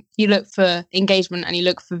 Jem, you look for engagement and you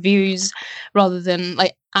look for views rather than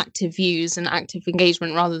like active views and active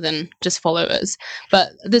engagement rather than just followers.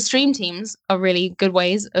 But the stream teams are really good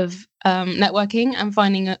ways of networking and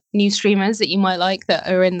finding new streamers that you might like that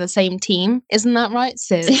are in the same team. Isn't that right,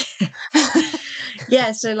 Sis?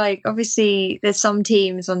 Yeah, so like obviously there's some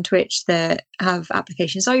teams on Twitch that have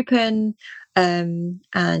applications open, and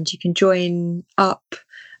you can join up.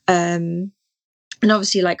 And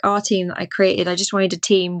obviously, like our team that I created, I just wanted a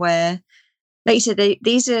team where, like you said,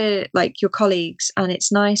 these are like your colleagues, and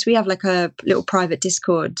it's nice. We have like a little private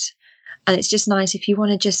Discord, and it's just nice if you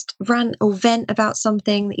want to just rant or vent about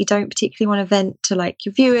something that you don't particularly want to vent to like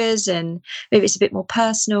your viewers, and maybe it's a bit more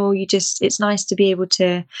personal. It's nice to be able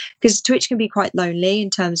to, because Twitch can be quite lonely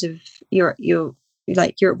in terms of you're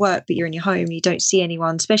at work, but you're in your home, you don't see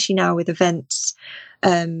anyone, especially now with events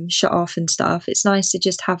shut off and stuff. It's nice to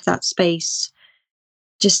just have that space,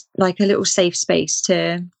 just like a little safe space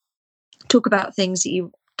to talk about things that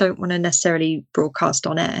you don't want to necessarily broadcast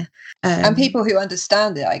on air. And people who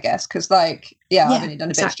understand it, I guess, because like, I've only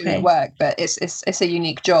done a bit of streaming at work, but it's a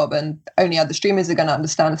unique job and only other streamers are going to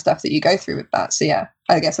understand the stuff that you go through with that. So yeah,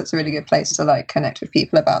 I guess that's a really good place to like connect with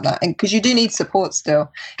people about that. And because you do need support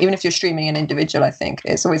still, even if you're streaming an individual, I think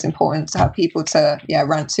it's always important to have people to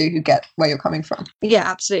rant to who get where you're coming from. Yeah,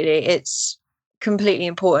 absolutely. It's completely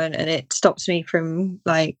important, and it stops me from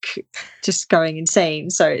like just going insane.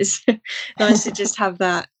 So it's nice to just have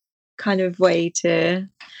that kind of way to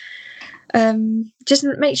just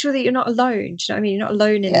make sure that you're not alone. Do you know what I mean? You're not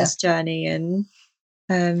alone in this journey, and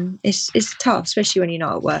it's tough, especially when you're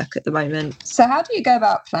not at work at the moment. So how do you go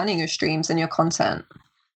about planning your streams and your content?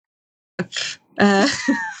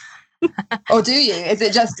 Or do you? Is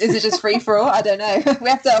it just free for all? I don't know. We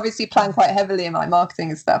have to obviously plan quite heavily in like marketing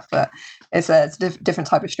and stuff, but it's a different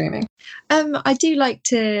type of streaming. I do like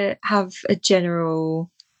to have a general,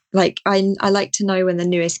 like I like to know when the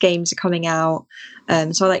newest games are coming out.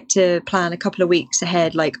 So I like to plan a couple of weeks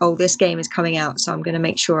ahead, like, oh, this game is coming out, so I'm going to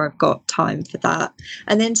make sure I've got time for that.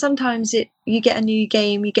 And then sometimes you get a new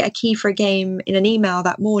game, you get a key for a game in an email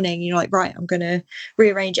that morning, you're like, right, I'm going to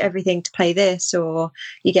rearrange everything to play this, or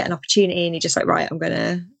you get an opportunity and you're just like, right, I'm going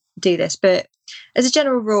to do this. But as a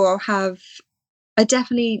general rule, I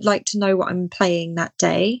definitely like to know what I'm playing that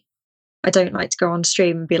day. I don't like to go on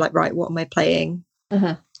stream and be like, right, what am I playing?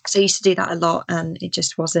 Mm-hmm. So I used to do that a lot, and it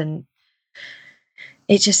just wasn't.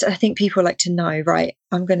 I think people like to know, right,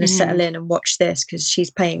 I'm going to settle in and watch this because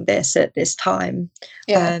she's playing this at this time.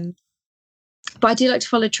 Yeah. But I do like to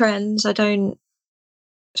follow trends. I don't,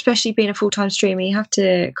 especially being a full-time streamer, you have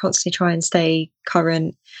to constantly try and stay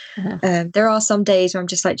current. There are some days where I'm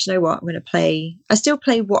just like, you know what, I'm going to play. I still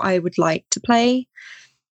play what I would like to play,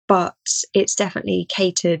 but it's definitely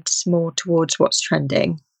catered more towards what's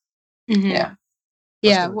trending. Yeah.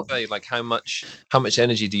 Yeah. Say, like, how much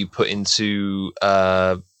energy do you put into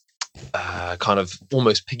kind of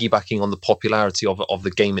almost piggybacking on the popularity of the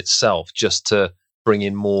game itself, just to bring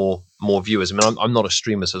in more viewers? I mean, I'm not a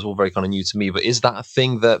streamer, so it's all very kind of new to me. But is that a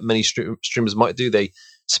thing that many streamers might do? They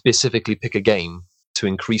specifically pick a game to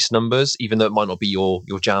increase numbers, even though it might not be your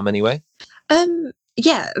jam anyway.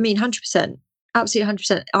 Yeah, I mean, 100%, absolutely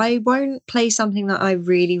 100%. I won't play something that I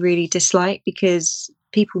really, really dislike because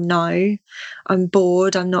people know I'm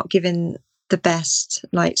bored. I'm not given the best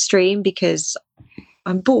like stream because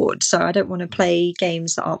I'm bored, so I don't want to play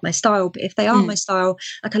games that aren't my style. But if they are my style,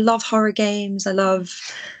 like I love horror games, I love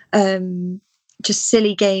just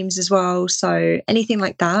silly games as well, so anything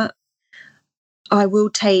like that, I will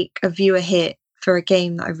take a viewer hit for a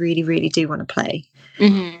game that I really, really do want to play.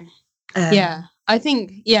 Yeah, I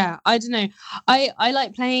think, I don't know, I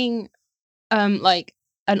like playing like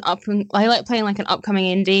I like playing like an upcoming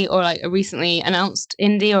indie, or like a recently announced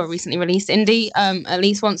indie or a recently released indie at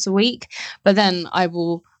least once a week. But then I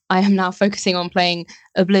am now focusing on playing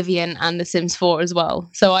Oblivion and The Sims 4 as well.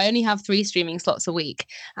 So I only have 3 streaming slots a week,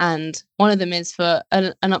 and one of them is for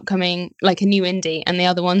an upcoming, like a new indie, and the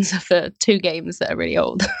other ones are for 2 games that are really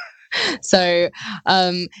old. So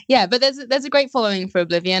but there's a great following for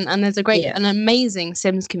Oblivion, and there's an amazing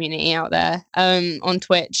Sims community out there on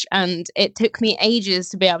Twitch, and it took me ages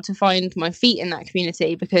to be able to find my feet in that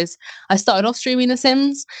community because I started off streaming The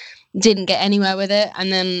Sims, didn't get anywhere with it,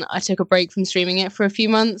 and then I took a break from streaming it for a few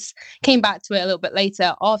months, came back to it a little bit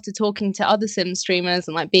later after talking to other Sims streamers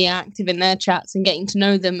and like being active in their chats and getting to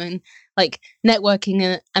know them and like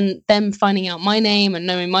networking and them finding out my name and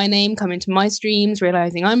knowing my name, coming to my streams,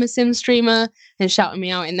 realizing I'm a Sims streamer and shouting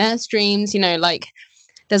me out in their streams. You know, like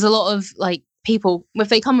there's a lot of like people, if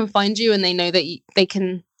they come and find you and they know that they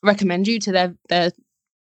can recommend you to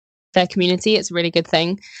their community, it's a really good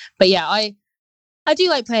thing. But yeah, I do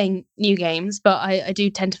like playing new games, but I do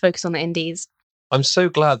tend to focus on the indies. I'm so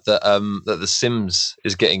glad that that The Sims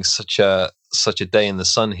is getting such a day in the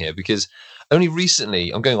sun here, because only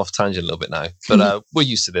recently, I'm going off tangent a little bit now, but we're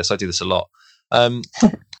used to this. I do this a lot.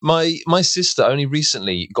 My sister only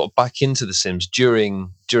recently got back into The Sims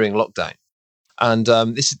during lockdown, and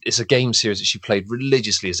this is a game series that she played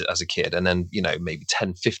religiously as a kid, and then maybe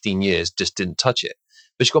 10, 15 years just didn't touch it,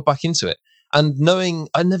 but she got back into it. And knowing,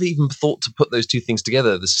 I never even thought to put those two things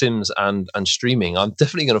together, The Sims and streaming. I'm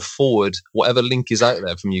definitely going to forward whatever link is out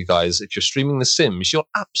there from you guys. If you're streaming The Sims, you'll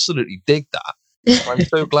absolutely dig that. I'm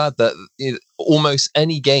so glad that almost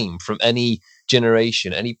any game from any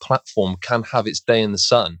generation, any platform can have its day in the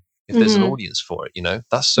sun if there's an audience for it.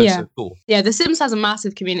 That's so cool. Yeah, The Sims has a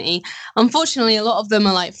massive community. Unfortunately, a lot of them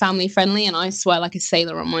are like family friendly, and I swear like a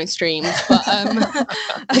sailor on my streams. But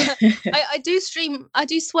I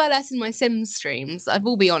do swear less in my Sims streams, I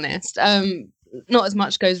will be honest. Not as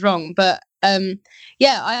much goes wrong, but I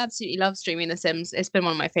absolutely love streaming The Sims. It's been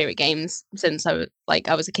one of my favorite games since I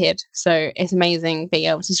was a kid, so it's amazing being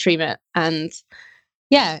able to stream it. And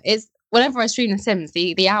it's whenever I stream The Sims,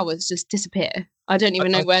 the hours just disappear. I don't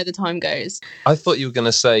even know where the time goes. I thought you were going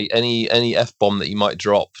to say any F-bomb that you might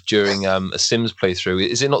drop during a Sims playthrough.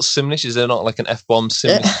 Is it not Simlish? Is there not like an F-bomb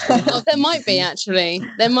Simlish? Oh, there might be, actually.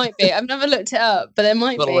 There might be. I've never looked it up, but there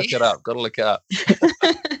might be. Gotta look it up.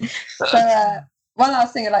 So, one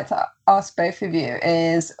last thing I'd like to ask both of you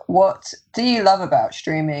is, what do you love about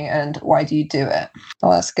streaming and why do you do it?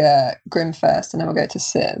 I'll ask Grim first and then we'll go to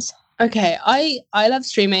Sis. Okay, I love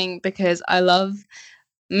streaming because I love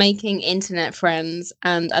making internet friends,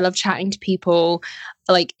 and I love chatting to people.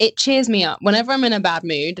 Like, it cheers me up. Whenever I'm in a bad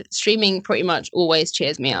mood, streaming pretty much always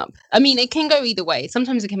cheers me up. I mean, it can go either way.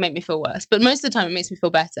 Sometimes it can make me feel worse, but most of the time it makes me feel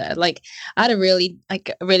better. Like, I had a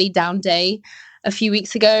really down day a few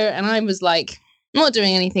weeks ago, and I was like, I'm not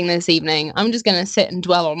doing anything this evening. I'm just going to sit and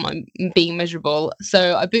dwell on my being miserable.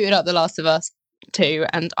 So I booted up The Last of Us 2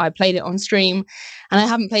 and I played it on stream, and I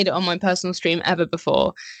haven't played it on my personal stream ever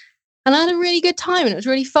before. And I had a really good time, and it was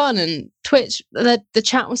really fun. And Twitch, the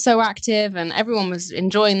chat was so active, and everyone was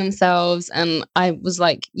enjoying themselves. And I was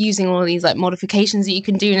like using all these like modifications that you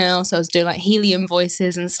can do now. So I was doing like helium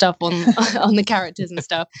voices and stuff on on the characters and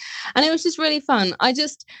stuff. And it was just really fun. I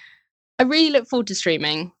really look forward to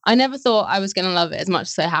streaming. I never thought I was going to love it as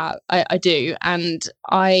much as I do. And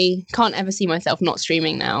I can't ever see myself not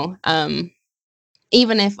streaming now.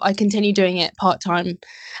 Even if I continue doing it part-time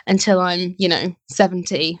until I'm,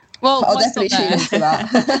 70. Well, I'll definitely tune into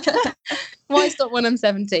that. Why stop when I'm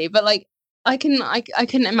 70? But like, I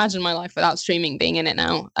couldn't imagine my life without streaming being in it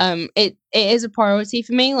now. It is a priority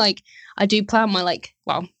for me. Like, I do plan my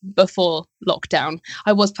before lockdown,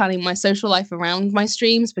 I was planning my social life around my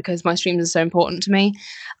streams because my streams are so important to me.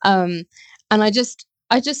 And I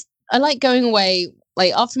like going away.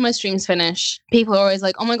 Like, after my streams finish, people are always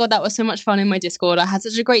like, oh my God, that was so much fun in my Discord. I had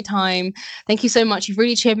such a great time. Thank you so much. You've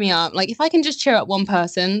really cheered me up. Like, if I can just cheer up one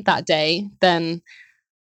person that day, then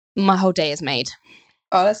my whole day is made.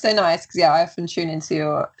 Oh, that's so nice. Because, I often tune into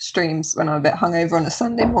your streams when I'm a bit hungover on a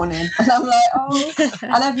Sunday morning. And I'm like, oh,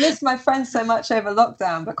 and I've missed my friends so much over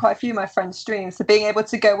lockdown, but quite a few of my friends stream. So being able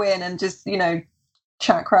to go in and just,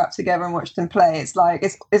 chat crap together and watch them play, it's like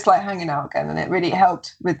hanging out again. And it really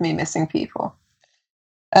helped with me missing people.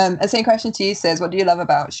 And same question to you, Sis. What do you love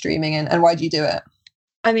about streaming, and why do you do it?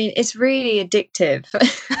 I mean, it's really addictive.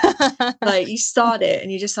 Like, you start it and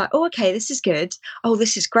you're just like, oh, okay, this is good. Oh,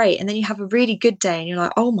 this is great. And then you have a really good day and you're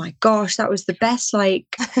like, oh my gosh, that was the best. Like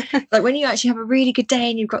when you actually have a really good day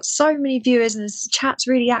and you've got so many viewers and the chat's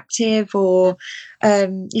really active, or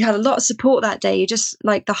you had a lot of support that day, you're just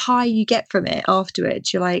like, the high you get from it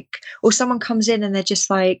afterwards, you're like, or someone comes in and they're just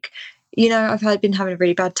like, I've been having a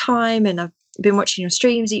really bad time and I've been watching your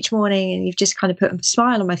streams each morning and you've just kind of put a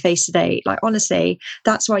smile on my face today. Like, honestly,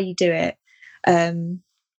 that's why you do it.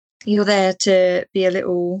 You're there to be a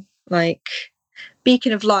little like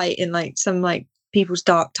beacon of light in like some like people's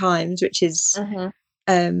dark times, which is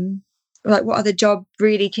like, what other job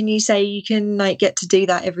really can you say you can like get to do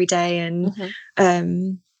that every day?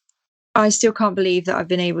 And I still can't believe that I've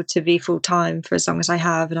been able to be full time for as long as I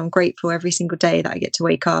have, and I'm grateful every single day that I get to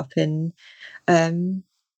wake up and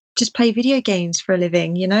just play video games for a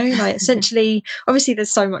living, like, essentially. Obviously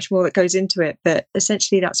there's so much more that goes into it, but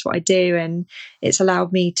essentially that's what I do, and it's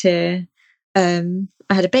allowed me to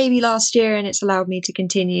I had a baby last year, and it's allowed me to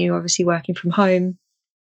continue obviously working from home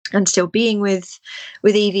and still being with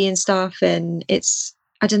Evie and stuff, and it's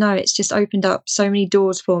just opened up so many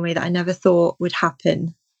doors for me that I never thought would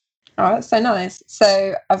happen. Oh, that's so nice.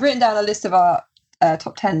 So I've written down a list of our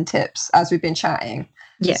top 10 tips as we've been chatting.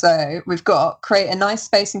 Yeah. So we've got create a nice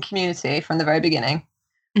space and community from the very beginning.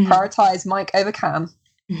 Mm-hmm. Prioritize mic over cam.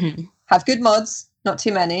 Mm-hmm. Have good mods, not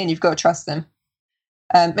too many, and you've got to trust them.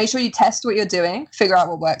 Make sure you test what you're doing. Figure out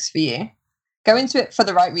what works for you. Go into it for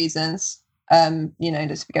the right reasons.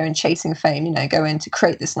 Just going chasing fame. Go in to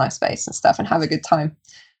create this nice space and stuff and have a good time.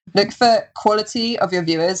 Look for quality of your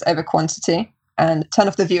viewers over quantity, and turn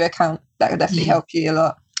off the viewer count. That will definitely help you a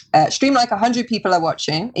lot. Stream like 100 people are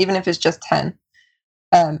watching, even if it's just 10.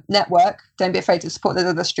 Network, don't be afraid to support the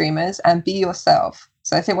other streamers, and be yourself.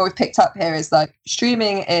 So I think what we've picked up here is like,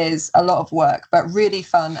 streaming is a lot of work, but really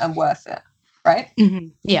fun and worth it, right? Mm-hmm.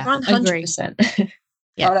 Yeah, 100%.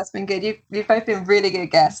 Yeah. Oh, that's been good. You've both been really good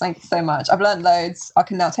guests. Thank you so much. I've learned loads. I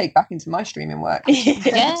can now take back into my streaming work.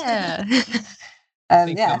 Yeah.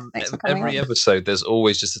 Thanks for coming every on. episode there's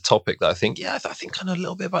always just a topic that I think, I think kind of a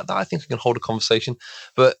little bit about that. I think I can hold a conversation,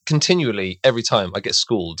 but continually every time I get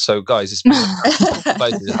schooled. So guys, it's been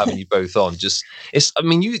excited having you both on.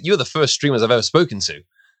 You're the first streamers I've ever spoken to.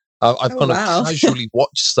 I've kind of casually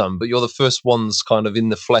watched some, but you're the first ones kind of in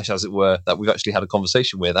the flesh, as it were, that we've actually had a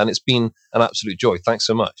conversation with, and it's been an absolute joy. Thanks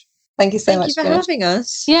so much. Thank you so much. Thank you for having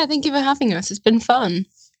us. Yeah, thank you for having us. It's been fun.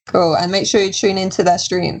 Cool, and make sure you tune into their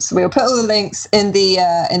streams. We'll put all the links in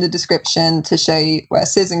the description to show you where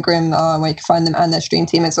Sis and Grim are and where you can find them, and their stream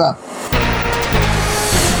team as well.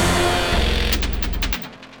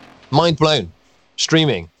 Mind blown.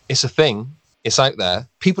 Streaming, it's a thing. It's out there.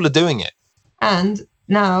 People are doing it. And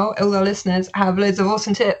now all our listeners have loads of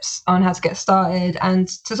awesome tips on how to get started and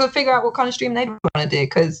to sort of figure out what kind of stream they want to do,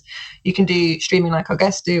 because you can do streaming like our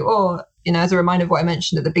guests do, or as a reminder of what I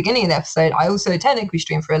mentioned at the beginning of the episode, I also technically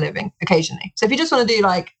stream for a living occasionally. So if you just want to do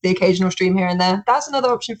like the occasional stream here and there, that's another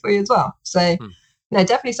option for you as well. So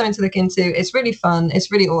definitely something to look into. It's really fun.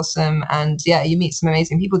 It's really awesome. And yeah, you meet some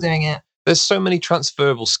amazing people doing it. There's so many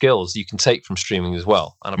transferable skills you can take from streaming as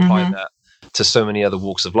well and apply that to so many other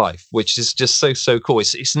walks of life, which is just so cool.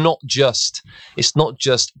 It's not just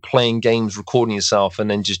playing games, recording yourself, and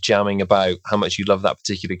then just jamming about how much you love that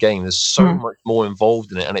particular game. There's so much more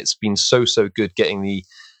involved in it, and it's been so good getting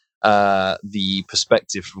the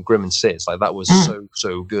perspective from Grim and Sis. Like that was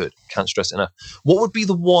so good. Can't stress it enough. What would be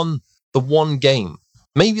the one game?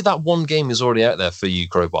 Maybe that one game is already out there for you,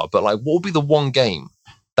 Crowbar. But like, what would be the one game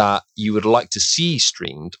that you would like to see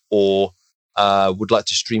streamed, or would like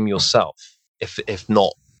to stream yourself, if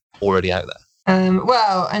not already out there?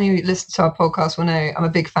 Well, anyone who listens to our podcast will know I'm a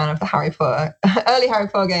big fan of the Harry Potter, early Harry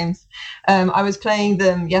Potter games. I was playing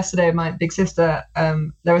them yesterday with my big sister.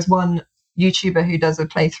 There was one YouTuber who does a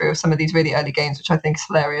playthrough of some of these really early games, which I think is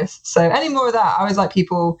hilarious. So any more of that, I always like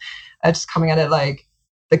people just coming at it like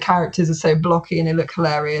the characters are so blocky and they look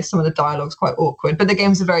hilarious. Some of the dialogue's quite awkward, but the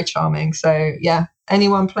games are very charming. So yeah,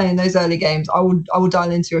 anyone playing those early games, I will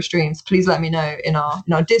dial into your streams. Please let me know in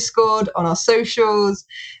our Discord, on our socials.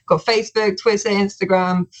 Got Facebook, Twitter,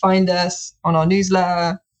 Instagram. Find us on our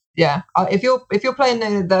newsletter. Yeah, if you're playing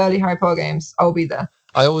the early Harry Potter games, I'll be there.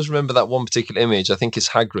 I always remember that one particular image. I think it's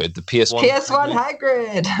Hagrid, the PS1. PS1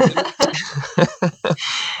 Hagrid.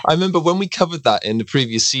 I remember when we covered that in the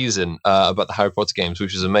previous season about the Harry Potter games,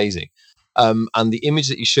 which was amazing. And the image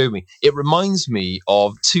that you showed me, it reminds me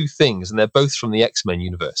of two things, and they're both from the X-Men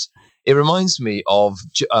universe. It reminds me of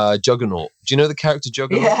Juggernaut. Do you know the character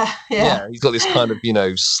Juggernaut? Yeah. He's got this kind of,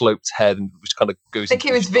 sloped head, which kind of goes. I think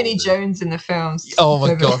it was Vinnie Jones in the films. Oh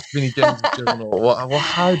my gosh, Vinnie Jones and Juggernaut.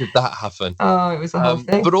 How did that happen? Oh, it was a whole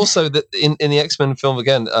thing. But also that in the X-Men film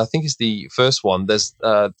again, I think it's the first one. There's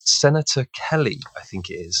Senator Kelly, I think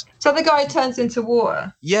it is. So the guy turns into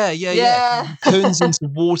water. Yeah. He turns into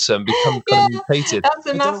water and becomes kind of mutated. That's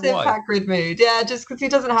a massive Hagrid mood. Yeah, just because he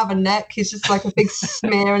doesn't have a neck, he's just like a big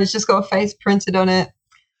smear, and it's just got a face printed on it.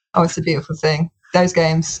 Oh, it's a beautiful thing. Those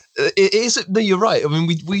games. It is. No, you're right. I mean,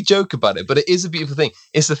 we joke about it, but it is a beautiful thing.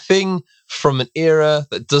 It's a thing from an era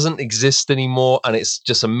that doesn't exist anymore, and it's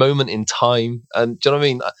just a moment in time. And do you know what I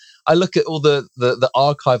mean? I look at all the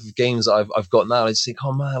archive of games that I've got now, and I just think,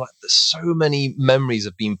 oh man, like there's so many memories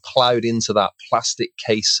have been ploughed into that plastic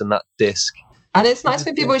case and that disc. And it's nice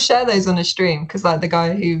when people share those on a stream, because like the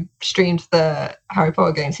guy who streamed the Harry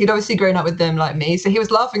Potter games, he'd obviously grown up with them like me. So he was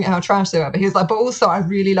laughing at how trash they were, but he was like, but also I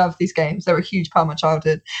really love these games. They're a huge part of my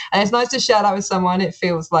childhood. And it's nice to share that with someone. It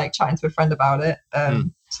feels like chatting to a friend about it.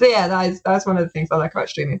 So yeah, that's one of the things I like about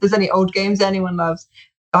streaming. If there's any old games that anyone loves,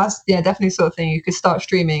 that's definitely the sort of thing you could start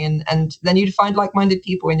streaming, and then you'd find like-minded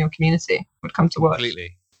people in your community would come to watch.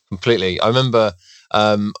 Completely. I remember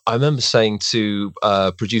saying to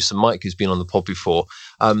producer Mike, who's been on the pod before,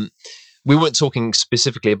 we weren't talking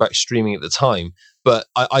specifically about streaming at the time, but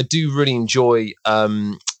I do really enjoy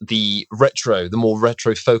the more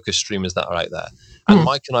retro-focused streamers that are out there. And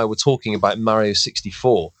Mike and I were talking about Mario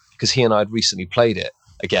 64, because he and I had recently played it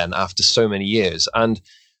again after so many years. And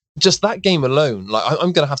just that game alone, like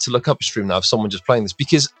I'm going to have to look up a stream now of someone just playing this,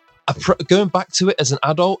 because going back to it as an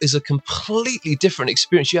adult is a completely different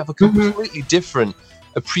experience. You have a completely different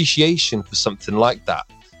appreciation for something like that.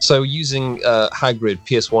 So using Hagrid,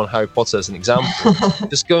 PS1 Harry Potter as an example,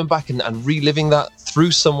 just going back and reliving that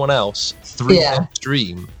through someone else, through their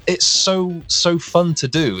stream, it's so fun to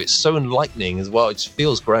do. It's so enlightening as well. It just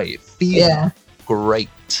feels great. It feels great.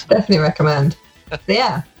 Definitely recommend. So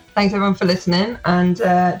yeah, thanks everyone for listening, and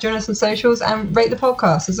join us on socials and rate the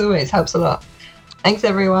podcast. As always, helps a lot. Thanks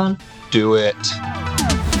everyone. Do it.